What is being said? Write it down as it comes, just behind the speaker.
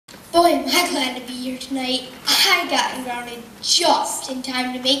Boy, am I glad to be here tonight. I got grounded just in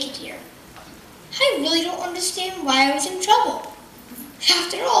time to make it here. I really don't understand why I was in trouble.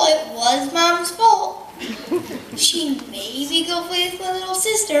 After all, it was Mom's fault. She made me go play with my little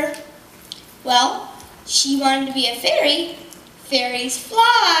sister. Well, she wanted to be a fairy. Fairies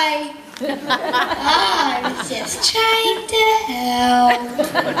fly. I was just trying to help.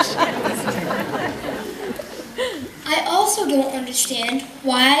 I also don't understand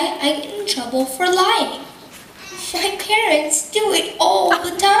why I get in trouble for lying. My parents do it all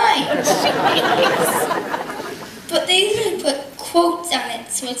the time. But they usually put quotes on it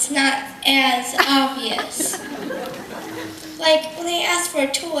so it's not as obvious. Like when I ask for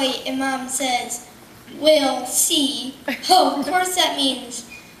a toy and Mom says, "We'll see." Oh, of course that means,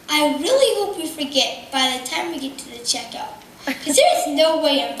 "I really hope we forget by the time we get to the checkout. Because there's no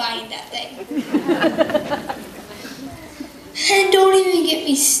way I'm buying that thing." And don't even get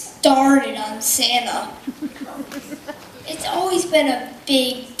me started on Santa. It's always been a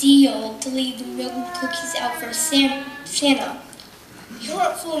big deal to leave the milk and cookies out for Santa. You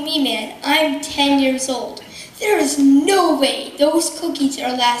aren't fooling me, man. I'm 10 years old. There is no way those cookies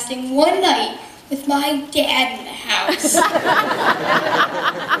are lasting one night with my dad in the house.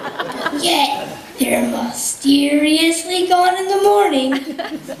 But yet, they're mysteriously gone in the morning.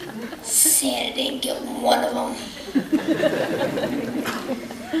 Santa didn't get one of them.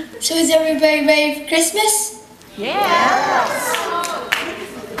 So is everybody ready for Christmas? Yes.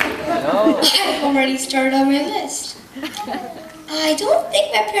 I've already started on my list. I don't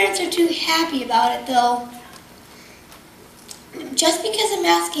think my parents are too happy about it though. Just because I'm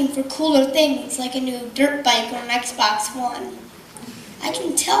asking for cooler things like a new dirt bike or an Xbox One. I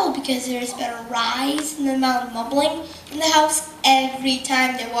can tell because there's been a rise in the amount of mumbling in the house every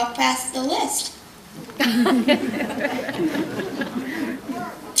time they walk past the list.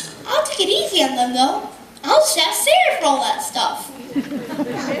 I'll take it easy on them though. I'll just ask Sarah for all that stuff.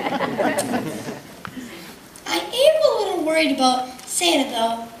 I am a little worried about Santa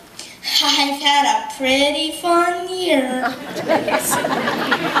though. I've had a pretty fun year.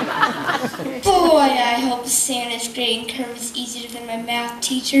 Boy, I hope Santa's grading curve is easier than my math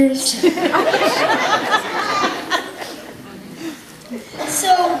teacher's.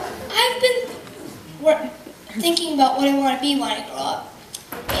 So, I've been thinking about what I want to be when I grow up.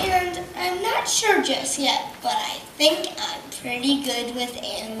 And I'm not sure just yet, but I think I'm pretty good with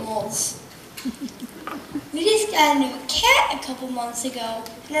animals. We just got a new cat a couple months ago,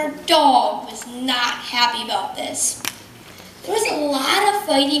 and our dog was not happy about this. There was a lot of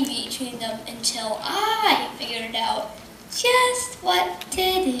fighting between them until I figured out just what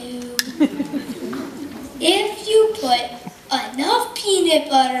to do. If you put enough peanut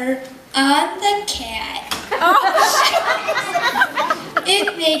butter on the cat,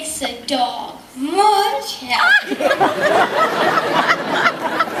 it makes the dog much happier.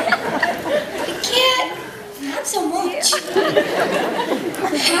 The cat, not so much.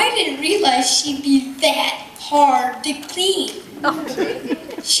 I didn't realize she'd be that hard to clean.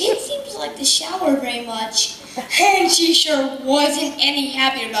 She didn't seem to like the shower very much, and she sure wasn't any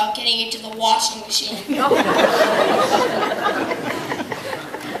happier about getting into the washing machine.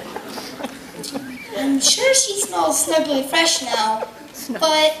 I'm sure she smells snuggly fresh now,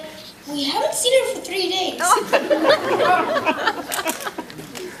 but we haven't seen her for 3 days.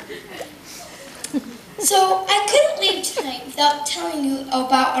 So I couldn't leave tonight without telling you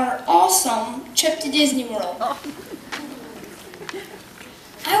about our awesome trip to Disney World.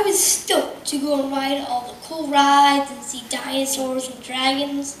 I was stoked to go and ride all the cool rides and see dinosaurs and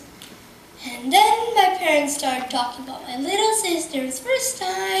dragons. And then my parents started talking about my little sister's first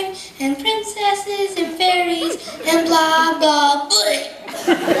time, and princesses and fairies, and blah, blah, blah.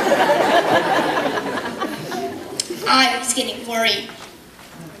 I was getting worried.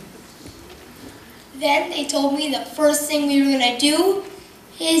 Then they told me the first thing we were going to do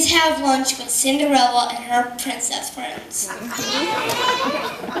is have lunch with Cinderella and her princess friends.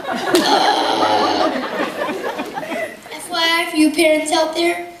 FYI for you parents out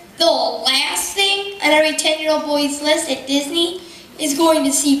there, the last thing on every 10-year-old boy's list at Disney is going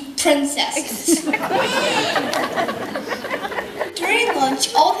to see princesses. During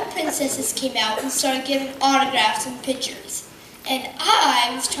lunch, all the princesses came out and started giving autographs and pictures. And I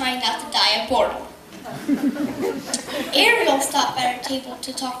was trying not to die of boredom. Ariel stopped by our table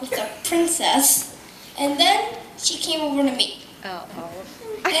to talk with the princess, and then she came over to me.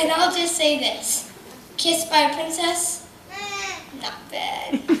 And I'll just say this, kissed by a princess? Not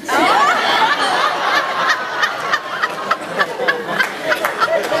bad.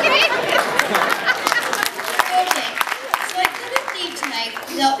 Okay, so I couldn't leave tonight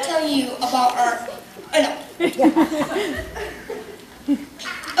without I'll tell you about our,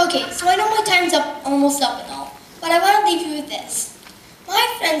 Okay, so I know my time's almost up and all, but I want to leave you with this.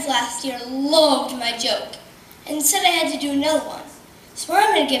 My friends last year loved my joke and said I had to do another one. So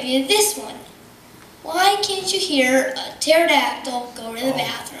I'm going to give you this one. Why can't you hear a pterodactyl go to the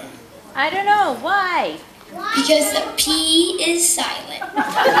bathroom? I don't know. Why? Because the P is silent.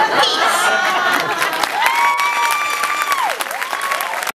 Peace.